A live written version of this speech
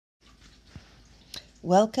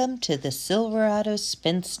Welcome to the Silverado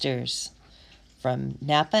Spinsters from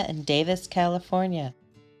Napa and Davis, California.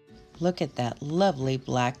 Look at that lovely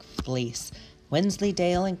black fleece.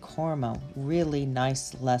 Wensleydale and Cormo, really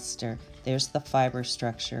nice luster. There's the fiber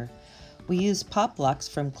structure. We use pop locks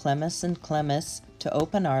from Clemis and Clemis to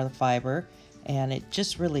open our fiber, and it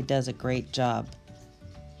just really does a great job.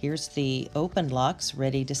 Here's the open locks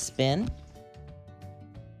ready to spin.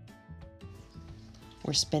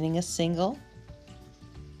 We're spinning a single.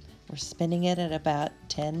 We're spinning it at about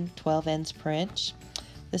 10-12 ends per inch.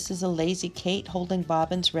 This is a Lazy Kate holding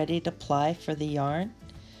bobbins ready to ply for the yarn.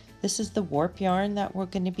 This is the warp yarn that we're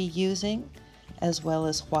going to be using, as well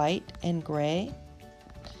as white and gray.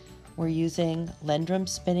 We're using Lendrum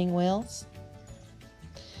spinning wheels.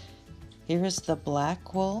 Here's the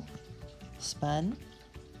black wool spun.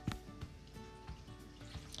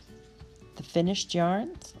 The finished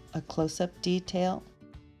yarns, a close-up detail.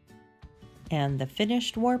 And the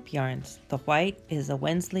finished warp yarns. The white is a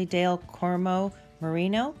Wensleydale Cormo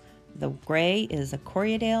Merino, the gray is a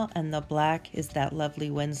Corriedale, and the black is that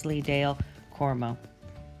lovely Wensleydale Cormo.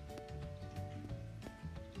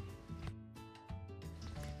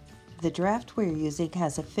 The draft we're using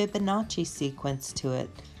has a Fibonacci sequence to it,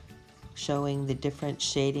 showing the different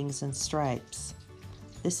shadings and stripes.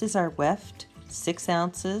 This is our weft, 6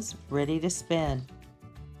 ounces, ready to spin.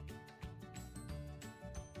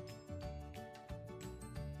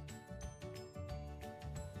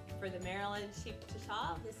 For the Maryland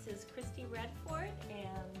Sheep-to-Shawl, this is Christy Redford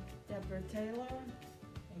and Deborah Taylor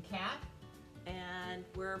and Kat. And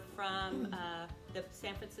we're from the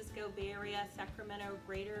San Francisco Bay Area, Sacramento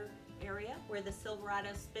greater area. We're the Silverado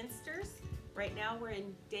Spinsters. Right now we're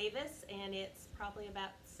in Davis and it's probably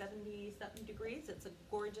about 70-something degrees. It's a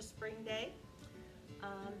gorgeous spring day.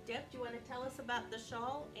 Deb, do you want to tell us about the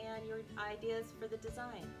shawl and your ideas for the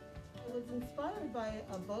design? It was inspired by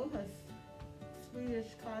a boho Swedish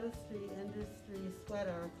cottage industry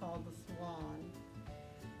sweater called the Swan,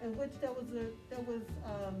 in which there was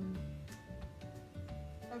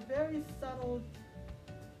a very subtle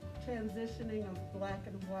transitioning of black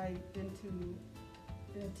and white into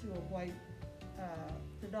a white,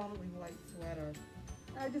 predominantly white sweater.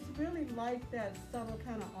 I just really liked that subtle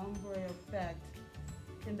kind of ombre effect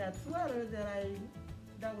in that sweater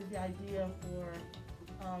that was the idea for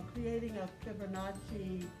creating a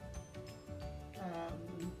Fibonacci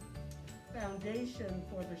foundation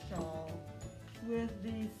for the shawl with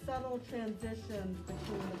the subtle transitions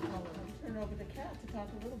between the colors. I'll turn over to Kat to talk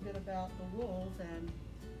a little bit about the wools and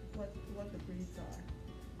what the breeds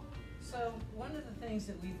are. So one of the things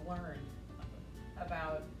that we've learned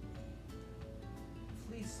about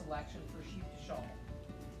fleece selection for sheep-to-shawl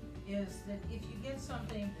is that if you get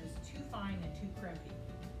something that's too fine and too crimpy,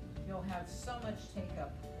 you'll have so much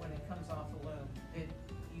take-up when it comes off the loom that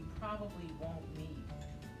you probably won't meet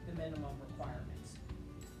the minimum requirements.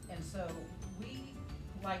 And so we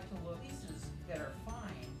like to look at pieces that are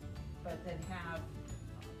fine, but that have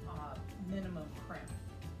minimum crimp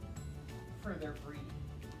for their breed.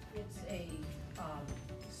 It's a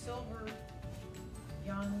silver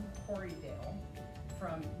young Corriedale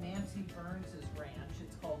from Nancy Burns's ranch.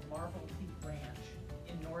 It's called Marble Peak Ranch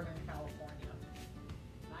in Northern California.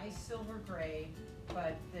 Nice silver gray,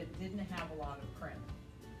 but that didn't have a lot of crimp.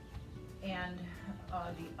 And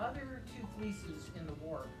the other 2 fleeces in the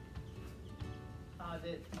warp,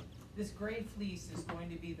 this gray fleece is going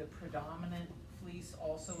to be the predominant fleece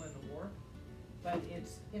also in the warp, but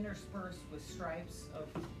it's interspersed with stripes of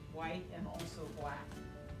white and also black.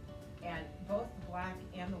 And both the black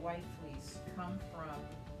and the white fleece come from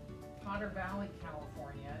Potter Valley,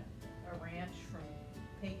 California, a ranch from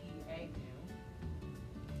Peggy Agnew,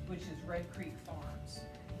 which is Red Creek Farms.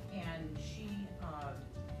 And she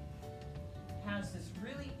has this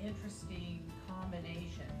really interesting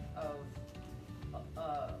combination of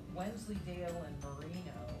Wensleydale and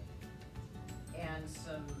Merino and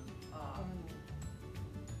some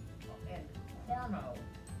and Cormo,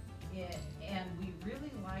 and we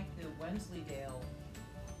really like the Wensleydale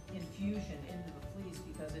infusion into the fleece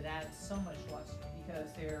because it adds so much luster. Because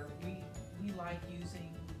we like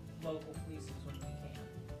using local fleeces when we can.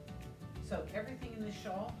 So everything in this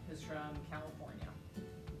shawl is from California.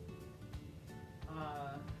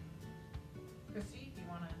 Christy, do you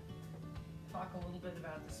want to talk a little bit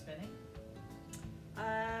about the spinning?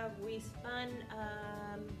 We spun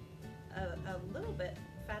a little bit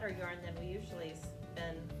fatter yarn than we usually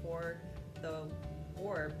spin for the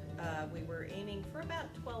warp. We were aiming for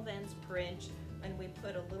about 12 ends per inch, and we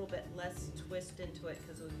put a little bit less twist into it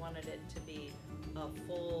because we wanted it to be a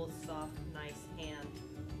full, soft, nice hand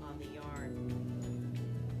on the yarn.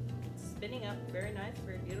 It's spinning up very nice,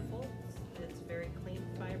 very beautiful. It's very clean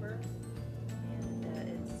fiber, and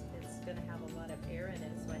it's going to have a lot of air in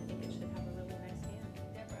it, so I think it should have a really nice hand.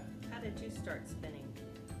 Deborah, how did you start spinning?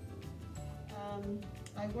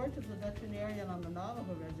 I worked as a veterinarian on the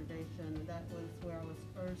Navajo reservation. That was where I was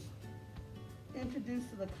first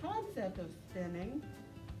introduced to the concept of spinning.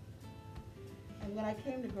 And when I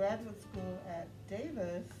came to graduate school at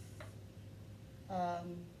Davis,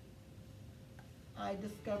 I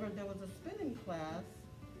discovered there was a spinning class.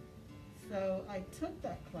 So I took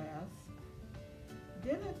that class,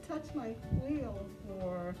 didn't touch my wheel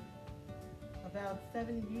for about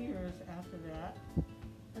 7 years after that,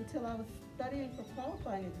 until I was studying for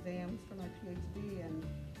qualifying exams for my PhD, and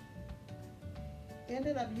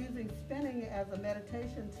ended up using spinning as a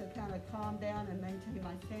meditation to kind of calm down and maintain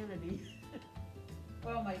my sanity.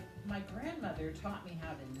 Well, my grandmother taught me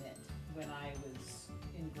how to knit when I was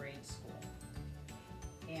in grade school.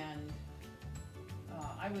 And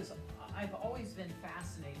I've always been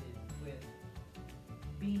fascinated with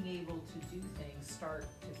being able to do things start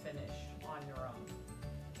to finish on your own.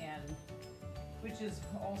 And which is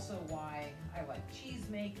also why I like cheese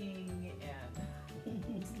making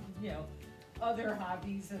and other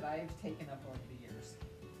hobbies that I've taken up over the years.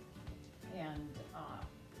 And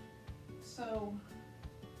so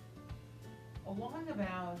along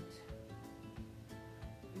about,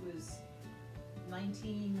 it was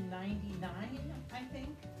 1999, I think,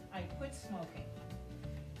 I quit smoking.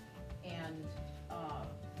 And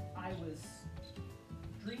I was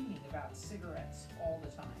dreaming about cigarettes all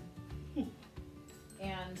the time.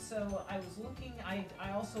 And so I was looking, I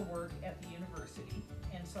also work at the university,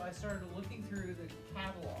 and so I started looking through the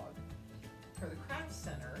catalog for the craft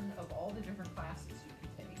center of all the different classes you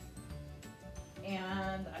could take.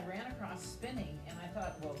 And I ran across spinning, and I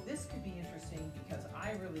thought, well, this could be interesting because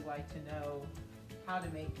I really like to know how to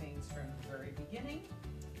make things from the very beginning.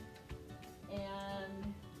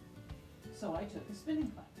 And so I took a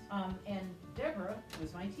spinning class. And Deborah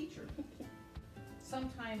was my teacher.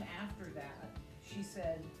 Sometime after that, she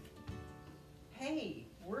said, hey,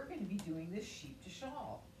 we're going to be doing this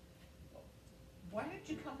sheep-to-shawl. Why don't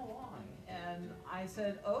you come along? And I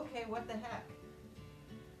said, okay, what the heck?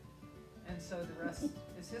 And so the rest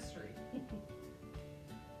is history.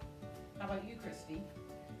 How about you, Christy?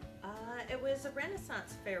 It was a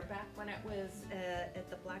Renaissance fair back when it was at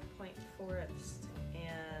the Black Point Forest,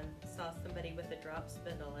 and saw somebody with a drop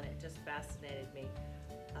spindle, and it just fascinated me.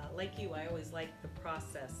 Like you, I always liked the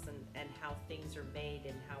process and how things are made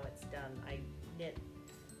and how it's done. I knit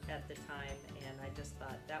at the time, and I just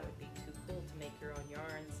thought that would be too cool to make your own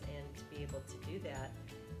yarns and to be able to do that.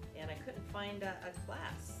 And I couldn't find a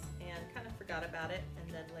class, and kind of forgot about it.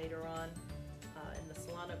 And then later on, in the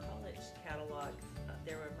Solano College catalog,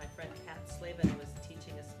 there were my friend Pat Slavin who was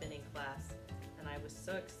teaching a spinning class, and I was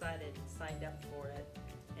so excited and signed up for it,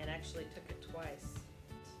 and actually took it twice.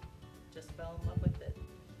 Just fell in love with it.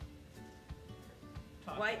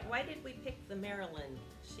 Why did we pick the Maryland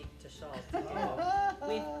sheep-to-shawl?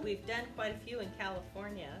 We've done quite a few in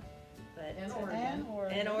California, but And Oregon.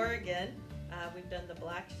 in Oregon, we've done the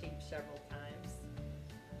black sheep several times.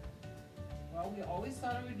 Well, we always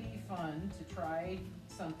thought it would be fun to try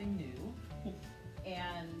something new,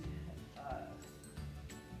 and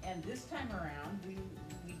this time around we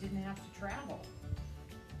didn't have to travel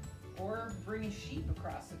or bring a sheep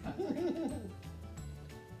across the country.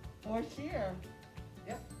 Or shear.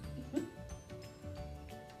 Yep.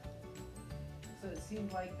 So it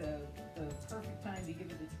seemed like the perfect time to give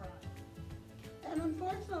it a try. And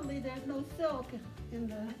unfortunately, there's no silk in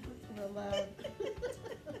the lab.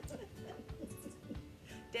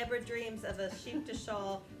 Deborah dreams of a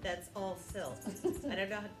sheep-to-shawl that's all silk. I don't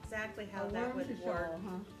know exactly how that would work.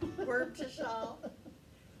 Huh? Worm-to-shawl.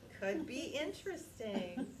 Could be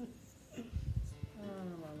interesting. Oh,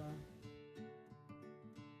 la, la.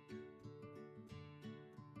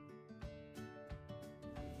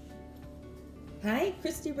 Hi,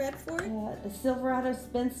 Christy Redford. The Silverado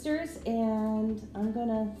Spinsters, and I'm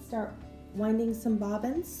gonna start winding some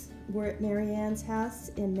bobbins. We're at Mary Ann's house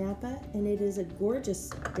in Napa, and it is a gorgeous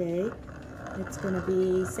day. It's gonna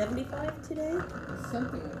be 75 today.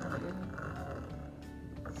 Something like that, yeah.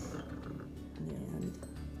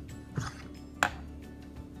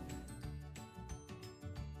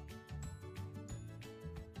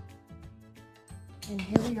 And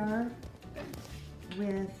here we are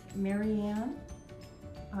with Mary Ann,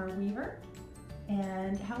 our weaver.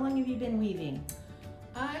 And how long have you been weaving?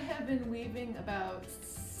 I have been weaving about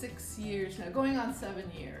 6 years now, going on 7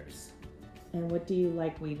 years. And what do you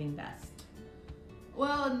like weaving best?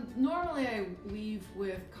 Well, normally I weave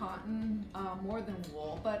with cotton more than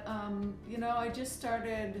wool, but you know, I just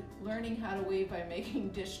started learning how to weave by making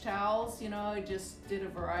dish towels. You know, I just did a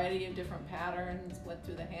variety of different patterns, went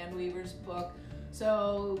through the hand weaver's book.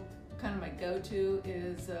 So kind of my go-to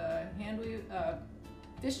is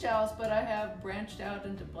dish towels, but I have branched out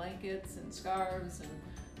into blankets and scarves and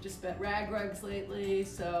just been rag rugs lately.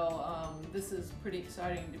 So this is pretty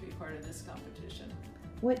exciting to be part of this competition.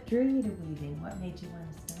 What drew you to weaving? What made you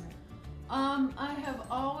want to start? I have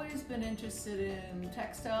always been interested in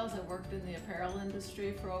textiles. I've worked in the apparel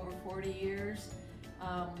industry for over 40 years.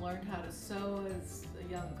 Learned how to sew as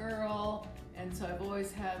a young girl, and so I've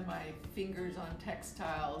always had my fingers on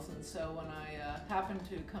textiles. And so when I happened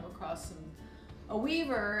to come across a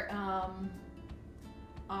weaver,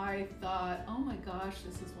 I thought, oh my gosh,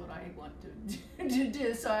 this is what I want to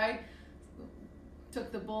do. So I took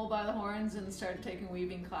the bull by the horns and started taking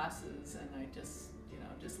weaving classes, and I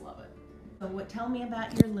just love it. So tell me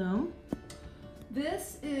about your loom.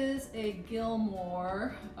 This is a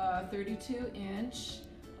Gilmore 32-inch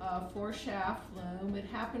 4-shaft loom. It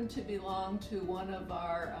happened to belong to one of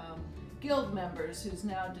our guild members who's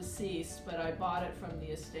now deceased, but I bought it from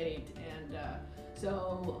the estate. And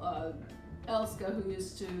so Elska, who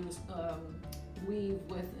used to weave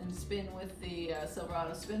with and spin with the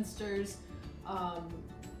Silverado Spinsters,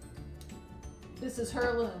 this is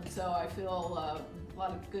her loom, so I feel a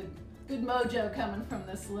lot of good mojo coming from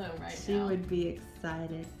this loom right now. She would be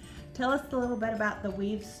excited. Tell us a little bit about the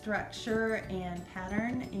weave structure and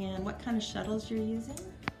pattern and what kind of shuttles you're using.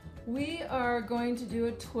 We are going to do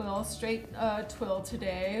a twill, straight twill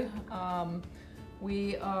today.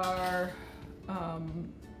 We are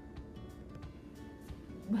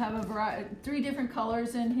have a variety, 3 different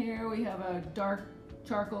colors in here. We have a dark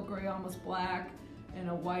charcoal gray, almost black, and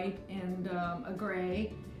a white and a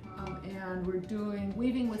gray. And we're doing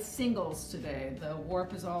weaving with singles today. The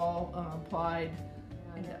warp is all applied,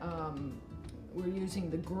 and we're using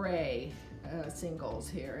the gray singles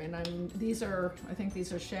here. And I think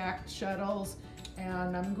these are shacked shuttles,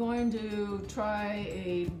 and I'm going to try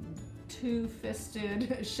a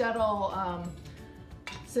 2-fisted shuttle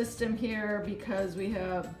system here because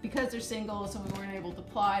they're singles and we weren't able to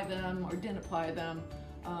apply them or didn't apply them.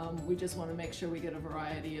 We just want to make sure we get a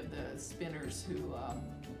variety of the spinners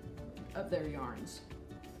of their yarns.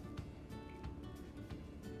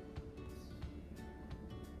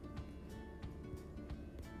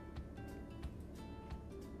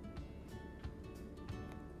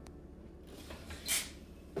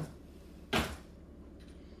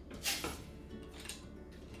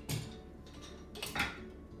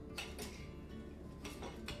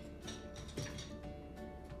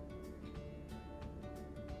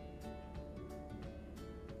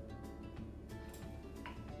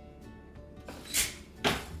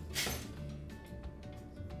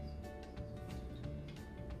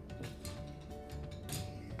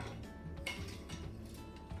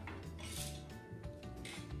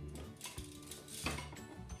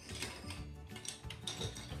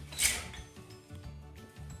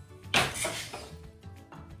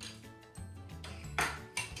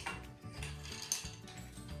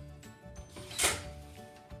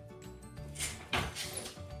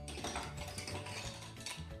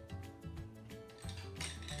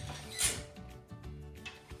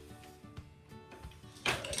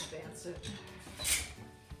 Advance it.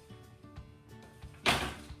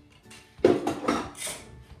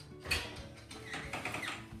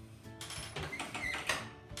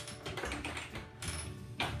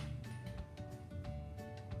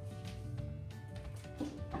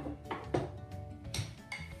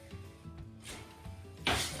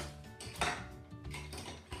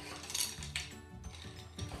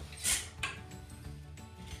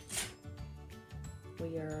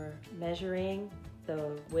 We are measuring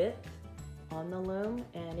the width on the loom,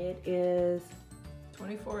 and it is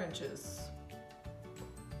 24 inches.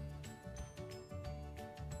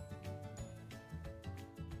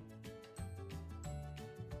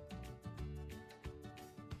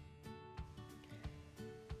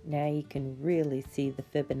 Now you can really see the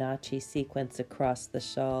Fibonacci sequence across the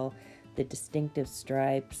shawl, the distinctive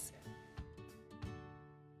stripes.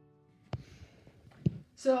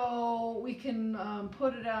 So we can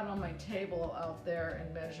put it out on my table out there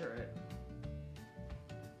and measure it.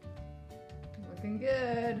 Looking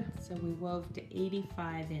good. So we wove to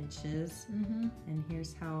 85 inches, and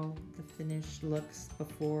here's how the finish looks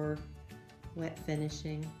before wet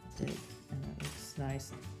finishing. And it looks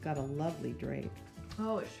nice. Got a lovely drape.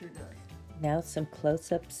 Oh, it sure does. Now some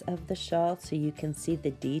close-ups of the shawl so you can see the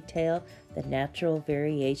detail, the natural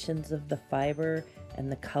variations of the fiber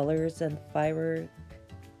and the colors and fiber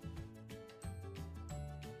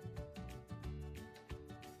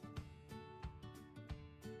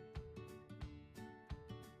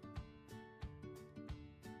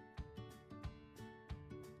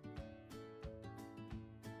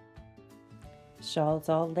Shawl's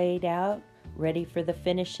all laid out, ready for the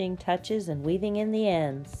finishing touches and weaving in the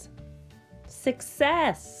ends.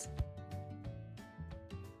 Success!